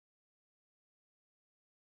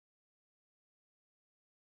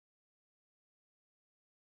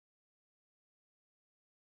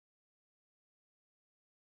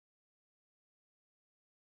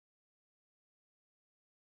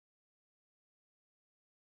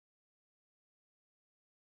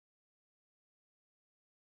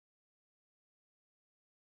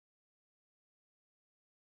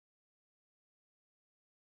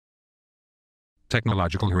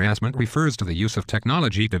Technological harassment refers to the use of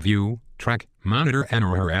technology to view, track, monitor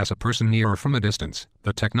and/or harass a person near or from a distance.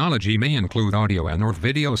 The technology may include audio and/or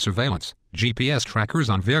video surveillance, GPS trackers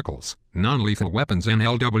on vehicles, non-lethal weapons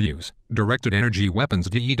NLWs, directed energy weapons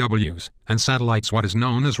DEWs, and satellites. What is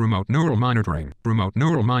known as remote neural monitoring. Remote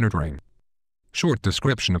neural monitoring. Short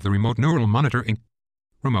description of the remote neural monitoring.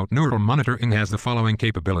 Remote neural monitoring has the following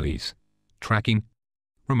capabilities. Tracking.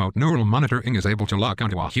 Remote neural monitoring is able to lock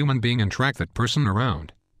onto a human being and track that person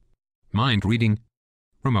around. Mind reading.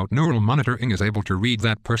 Remote neural monitoring is able to read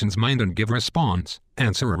that person's mind and give a response,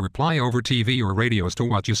 answer or reply over TV or radios to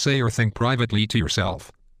what you say or think privately to yourself.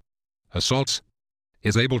 Assaults.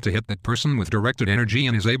 Is able to hit that person with directed energy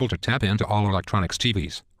and is able to tap into all electronics,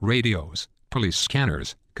 TVs, radios, police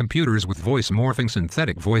scanners, computers with voice morphing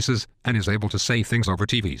synthetic voices, and is able to say things over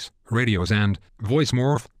TVs, radios and voice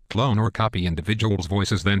morph, clone or copy individuals'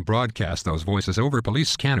 voices, then broadcast those voices over police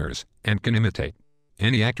scanners, and can imitate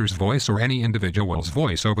any actor's voice or any individual's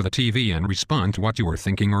voice over the TV and respond to what you are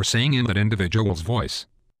thinking or saying in that individual's voice.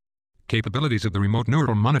 Capabilities of the remote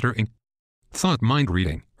neural monitoring. Thought mind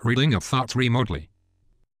reading, reading of thoughts remotely.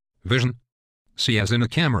 Vision. See as in a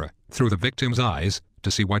camera, through the victim's eyes,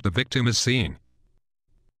 to see what the victim is seeing.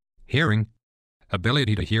 Hearing.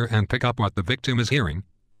 Ability to hear and pick up what the victim is hearing.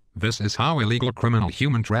 This is how illegal criminal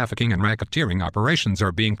human trafficking and racketeering operations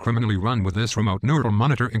are being criminally run with this remote neural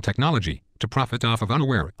monitoring technology, to profit off of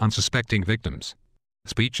unaware, unsuspecting victims.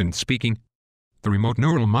 Speech and speaking. The remote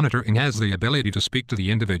neural monitoring has the ability to speak to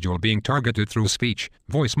the individual being targeted through speech,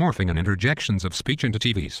 voice morphing and interjections of speech into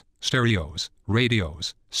TVs, stereos,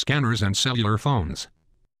 radios, scanners and cellular phones.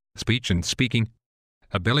 Speech and speaking.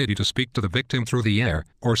 Ability to speak to the victim through the air,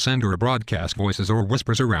 or send or broadcast voices or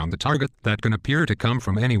whispers around the target that can appear to come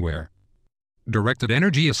from anywhere. Directed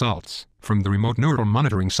energy assaults, from the remote neural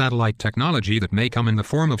monitoring satellite technology that may come in the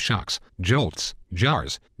form of shocks, jolts,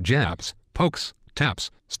 jars, jabs, pokes,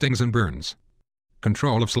 taps, stings and burns.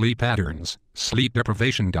 Control of sleep patterns, sleep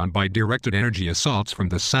deprivation done by directed energy assaults from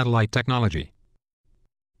the satellite technology.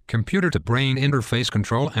 Computer-to-brain interface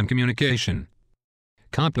control and communication.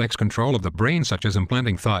 Complex control of the brain, such as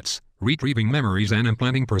implanting thoughts, retrieving memories and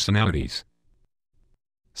implanting personalities.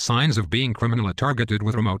 Signs of being criminally targeted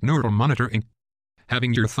with remote neural monitoring.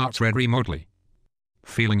 Having your thoughts read remotely.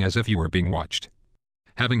 Feeling as if you are being watched.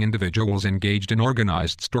 Having individuals engaged in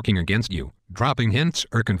organized stalking against you, dropping hints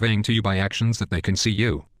or conveying to you by actions that they can see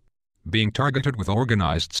you. Being targeted with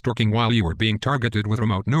organized stalking while you are being targeted with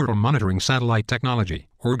remote neural monitoring satellite technology.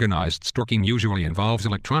 Organized stalking usually involves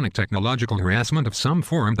electronic technological harassment of some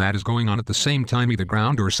form that is going on at the same time, either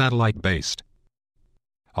ground or satellite-based.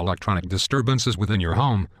 Electronic disturbances within your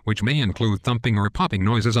home, which may include thumping or popping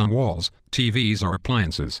noises on walls, TVs or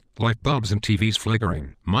appliances, light bulbs and TVs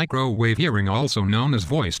flickering. Microwave hearing, also known as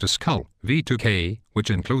voice-to-skull, V2K, which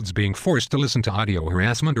includes being forced to listen to audio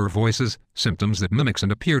harassment or voices, symptoms that mimics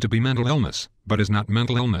and appear to be mental illness, but is not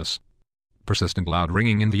mental illness. Persistent loud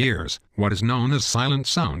ringing in the ears, what is known as silent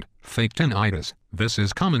sound, fake tinnitus. This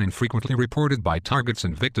is common and frequently reported by targets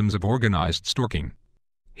and victims of organized stalking.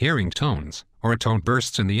 Hearing tones, or tone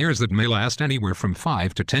bursts in the ears that may last anywhere from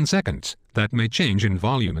 5 to 10 seconds, that may change in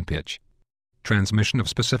volume and pitch. Transmission of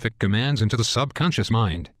specific commands into the subconscious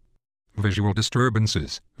mind. Visual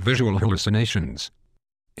disturbances, visual hallucinations.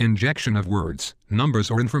 Injection of words, numbers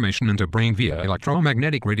or information into brain via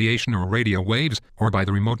electromagnetic radiation or radio waves, or by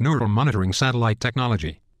the remote neural monitoring satellite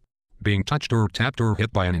technology. Being touched or tapped or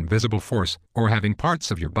hit by an invisible force, or having parts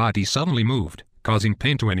of your body suddenly moved, causing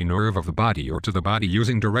pain to any nerve of the body or to the body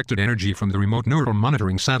using directed energy from the remote neural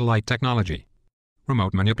monitoring satellite technology.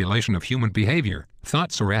 Remote manipulation of human behavior,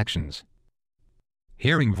 thoughts or actions.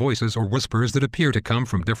 Hearing voices or whispers that appear to come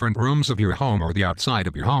from different rooms of your home or the outside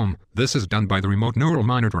of your home. This is done by the remote neural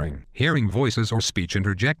monitoring. Hearing voices or speech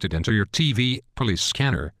interjected into your TV, police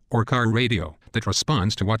scanner, or car radio that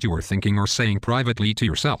responds to what you are thinking or saying privately to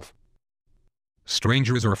yourself.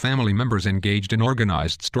 Strangers or family members engaged in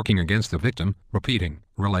organized stalking against the victim, repeating,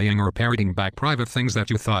 relaying or parroting back private things that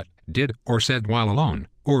you thought, did, or said while alone,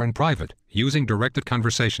 or in private, using directed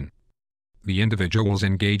conversation. The individuals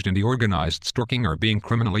engaged in the organized stalking are being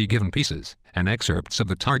criminally given pieces and excerpts of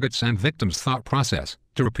the target's and victim's thought process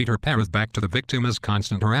to repeat or parrot back to the victim as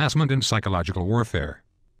constant harassment and psychological warfare.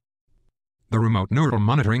 The remote neural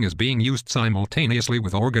monitoring is being used simultaneously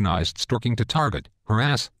with organized stalking to target,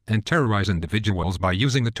 harass, and terrorize individuals by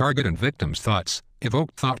using the target and victim's thoughts,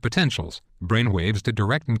 evoked thought potentials, brainwaves to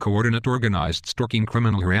direct and coordinate organized stalking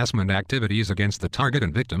criminal harassment activities against the target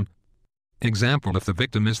and victim. Example: if the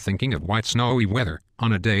victim is thinking of white snowy weather,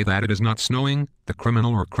 on a day that it is not snowing, the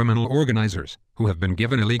criminal or criminal organizers, who have been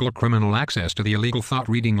given illegal criminal access to the illegal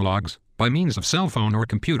thought-reading logs, by means of cell phone or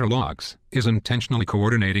computer logs, is intentionally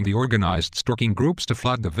coordinating the organized stalking groups to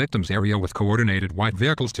flood the victim's area with coordinated white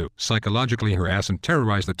vehicles to psychologically harass and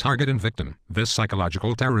terrorize the target and victim. This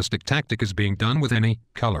psychological terroristic tactic is being done with any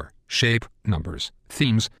color, shape, numbers,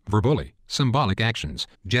 themes, verbally, symbolic actions,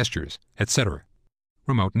 gestures, etc.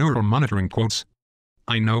 Remote neural monitoring quotes.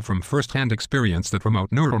 I know from first-hand experience that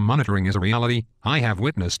remote neural monitoring is a reality. I have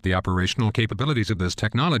witnessed the operational capabilities of this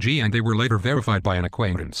technology, and they were later verified by an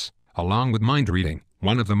acquaintance. Along with mind reading,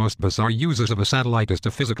 one of the most bizarre uses of a satellite is to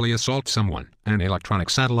physically assault someone. An electronic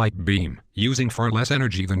satellite beam, using far less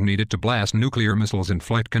energy than needed to blast nuclear missiles in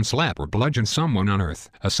flight, can slap or bludgeon someone on Earth.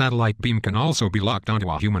 A satellite beam can also be locked onto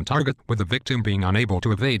a human target, with the victim being unable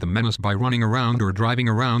to evade the menace by running around or driving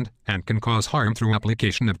around, and can cause harm through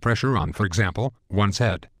application of pressure on, for example, one's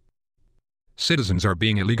head. Citizens are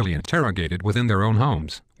being illegally interrogated within their own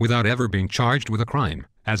homes, without ever being charged with a crime,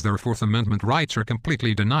 as their Fourth Amendment rights are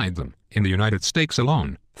completely denied them. In the United States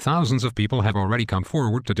alone, thousands of people have already come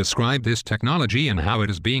forward to describe this technology and how it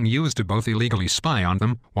is being used to both illegally spy on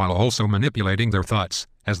them, while also manipulating their thoughts,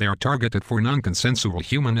 as they are targeted for non-consensual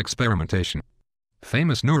human experimentation.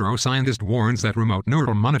 Famous neuroscientist warns that remote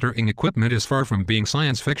neural monitoring equipment is far from being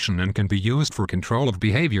science fiction and can be used for control of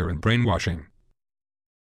behavior and brainwashing.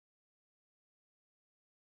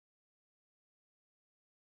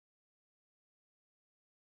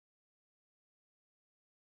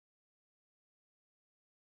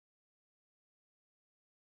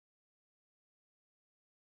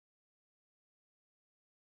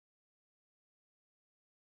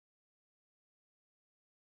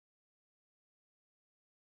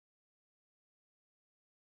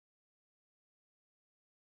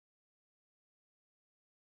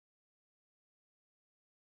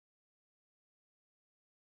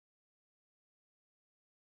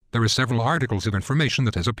 There are several articles of information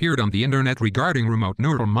that has appeared on the internet regarding remote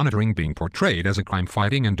neural monitoring being portrayed as a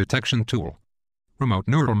crime-fighting and detection tool. Remote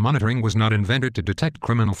neural monitoring was not invented to detect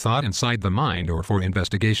criminal thought inside the mind or for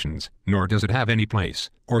investigations, nor does it have any place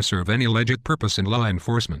or serve any legit purpose in law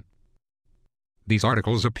enforcement. These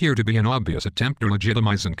articles appear to be an obvious attempt to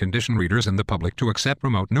legitimize and condition readers and the public to accept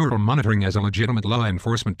remote neural monitoring as a legitimate law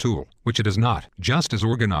enforcement tool, which it is not, just as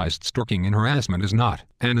organized stalking and harassment is not,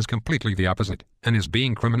 and is completely the opposite, and is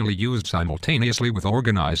being criminally used simultaneously with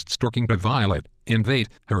organized stalking to violate, invade,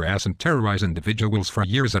 harass and terrorize individuals for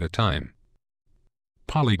years at a time.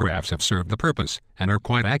 Polygraphs have served the purpose, and are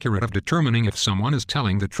quite accurate of determining if someone is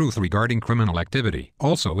telling the truth regarding criminal activity.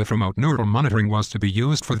 Also, if remote neural monitoring was to be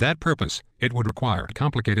used for that purpose, it would require a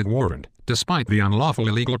complicated warrant, despite the unlawful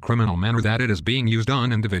illegal criminal manner that it is being used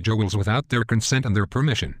on individuals without their consent and their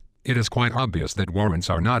permission. It is quite obvious that warrants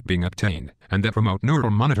are not being obtained, and that remote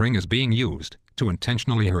neural monitoring is being used to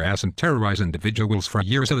intentionally harass and terrorize individuals for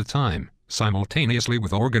years at a time, simultaneously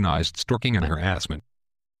with organized stalking and harassment.